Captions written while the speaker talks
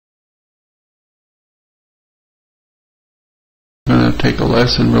to take a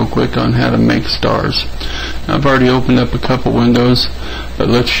lesson real quick on how to make stars. Now, I've already opened up a couple windows, but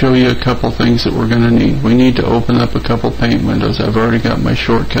let's show you a couple things that we're going to need. We need to open up a couple paint windows. I've already got my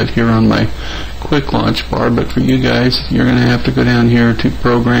shortcut here on my quick launch bar, but for you guys, you're going to have to go down here to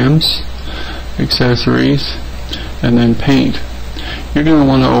Programs, Accessories, and then Paint. You're going to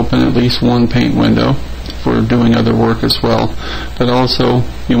want to open at least one paint window for doing other work as well, but also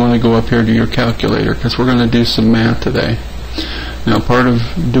you want to go up here to your calculator because we're going to do some math today. Now, part of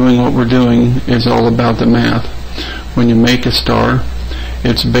doing what we're doing is all about the math. When you make a star,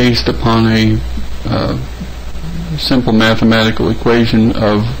 it's based upon a simple mathematical equation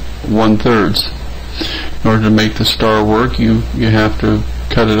of 1/3. In order to make the star work, you have to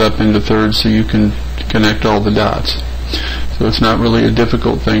cut it up into thirds so you can connect all the dots. So it's not really a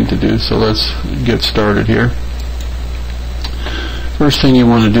difficult thing to do, so let's get started here. First thing you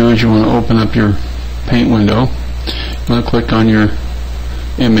want to do is you want to open up your paint window. You want to click on your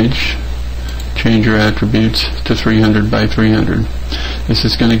image, change your attributes to 300 by 300. This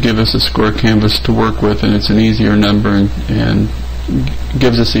is going to give us a square canvas to work with, and it's an easier number and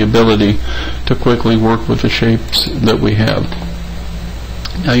gives us the ability to quickly work with the shapes that we have.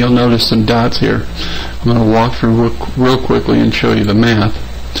 Now you'll notice some dots here. I'm going to walk through real quickly and show you the math.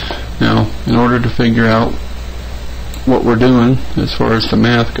 Now, in order to figure out what we're doing as far as the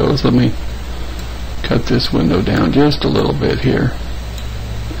math goes, let me cut this window down just a little bit here.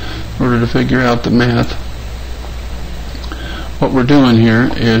 In order to figure out the math, what we're doing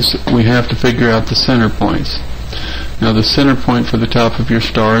here is we have to figure out the center points. Now, the center point for the top of your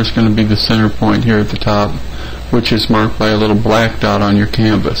star is going to be the center point here at the top, which is marked by a little black dot on your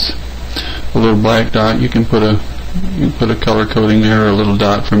canvas. A little black dot, you can put a color coding there, or a little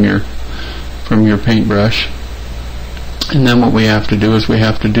dot from your paintbrush. And then what we have to do is we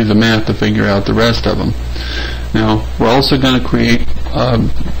have to do the math to figure out the rest of them. Now, we're also going to create a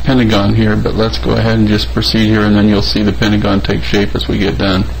pentagon here, but let's go ahead and just proceed here, and then you'll see the pentagon take shape as we get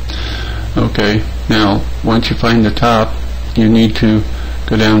done. Okay, now once you find the top, you need to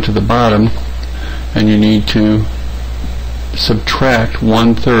go down to the bottom, and you need to subtract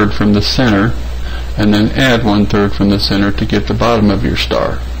 1/3 from the center, and then add 1/3 from the center to get the bottom of your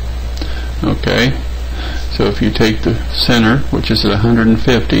star. Okay, so if you take the center, which is at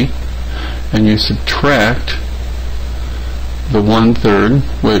 150, and you subtract the 1/3,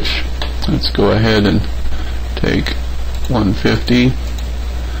 which, let's go ahead and take 150,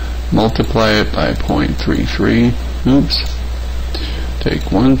 multiply it by 0.33, oops,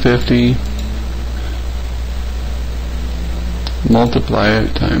 take 150, multiply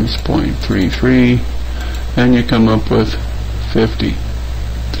it times 0.33, and you come up with 50.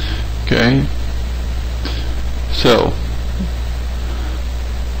 Okay, so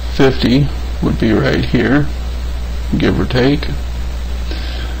 50 would be right here, give or take,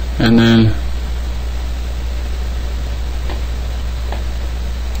 and then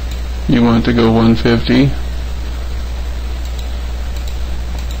you want to go 150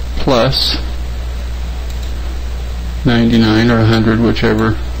 plus 99 or 100,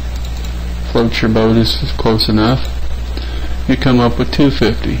 whichever floats your boat is close enough. You come up with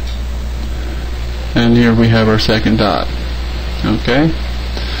 250, and here we have our second dot. Okay,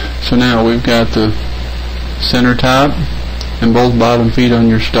 so now we've got the center top and both bottom feet on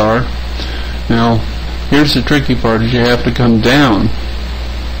your star. Now here's the tricky part, is you have to come down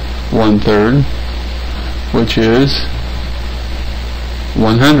 1/3, which is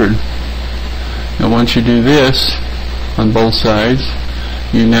 100. Now once you do this on both sides,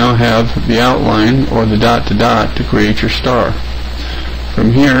 you now have the outline, or the dot to dot, to create your star.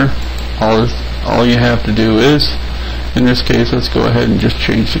 From here, all you have to do is, in this case, let's go ahead and just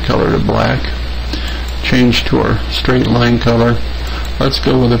change the color to black, change to our straight line color. Let's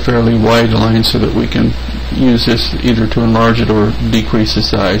go with a fairly wide line so that we can use this either to enlarge it or decrease the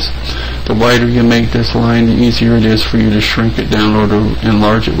size. The wider you make this line, the easier it is for you to shrink it down or to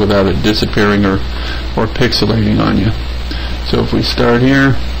enlarge it without it disappearing or pixelating on you. So if we start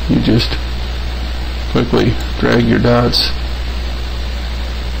here, you just quickly drag your dots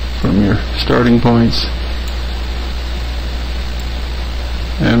from your starting points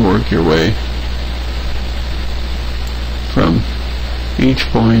and work your way from each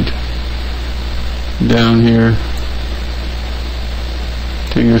point down here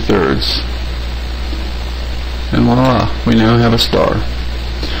to your thirds, and voila, we now have a star.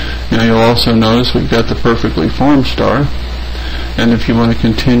 Now you'll also notice we've got the perfectly formed star, and if you want to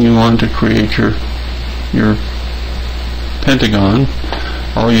continue on to create your pentagon,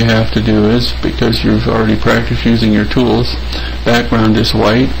 all you have to do is, because you've already practiced using your tools, background is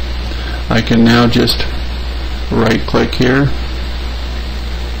white, I can now just right click here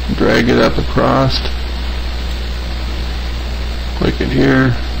drag it up across, click it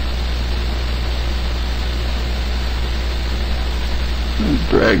here, and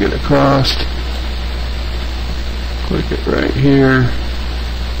drag it across, click it right here,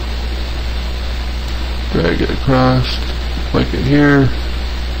 drag it across, click it here,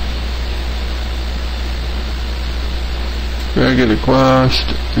 drag it across,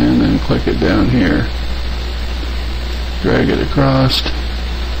 and then click it down here, drag it across,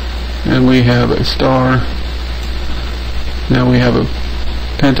 and we have a star. Now we have a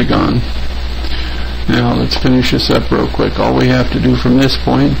pentagon. Now let's finish this up real quick. All we have to do from this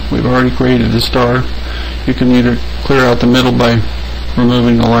point, we've already created a star. You can either clear out the middle by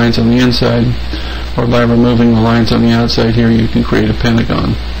removing the lines on the inside, or by removing the lines on the outside here you can create a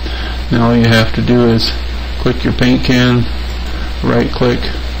pentagon. Now all you have to do is click your paint can, right click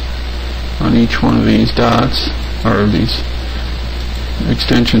on each one of these dots, or these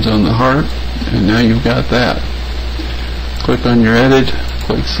extensions on the heart, and now you've got that. Click on your edit,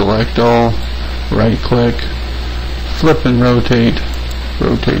 click select all, right click, flip and rotate,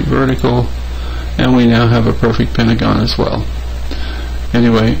 rotate vertical, and we now have a perfect pentagon as well.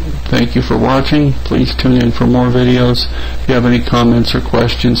 Anyway, thank you for watching. Please tune in for more videos. If you have any comments or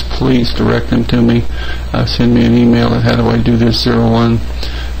questions, please direct them to me. Send me an email at howdoidothis01.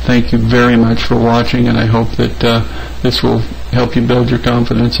 Thank you very much for watching, and I hope that this will help you build your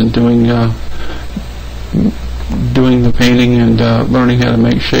confidence in doing the painting and learning how to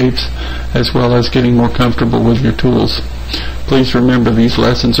make shapes, as well as getting more comfortable with your tools. Please remember, these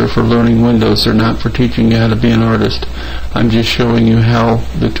lessons are for learning Windows. They're not for teaching you how to be an artist. I'm just showing you how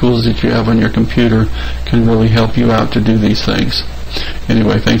the tools that you have on your computer can really help you out to do these things.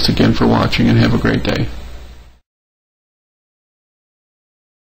 Anyway, thanks again for watching, and have a great day.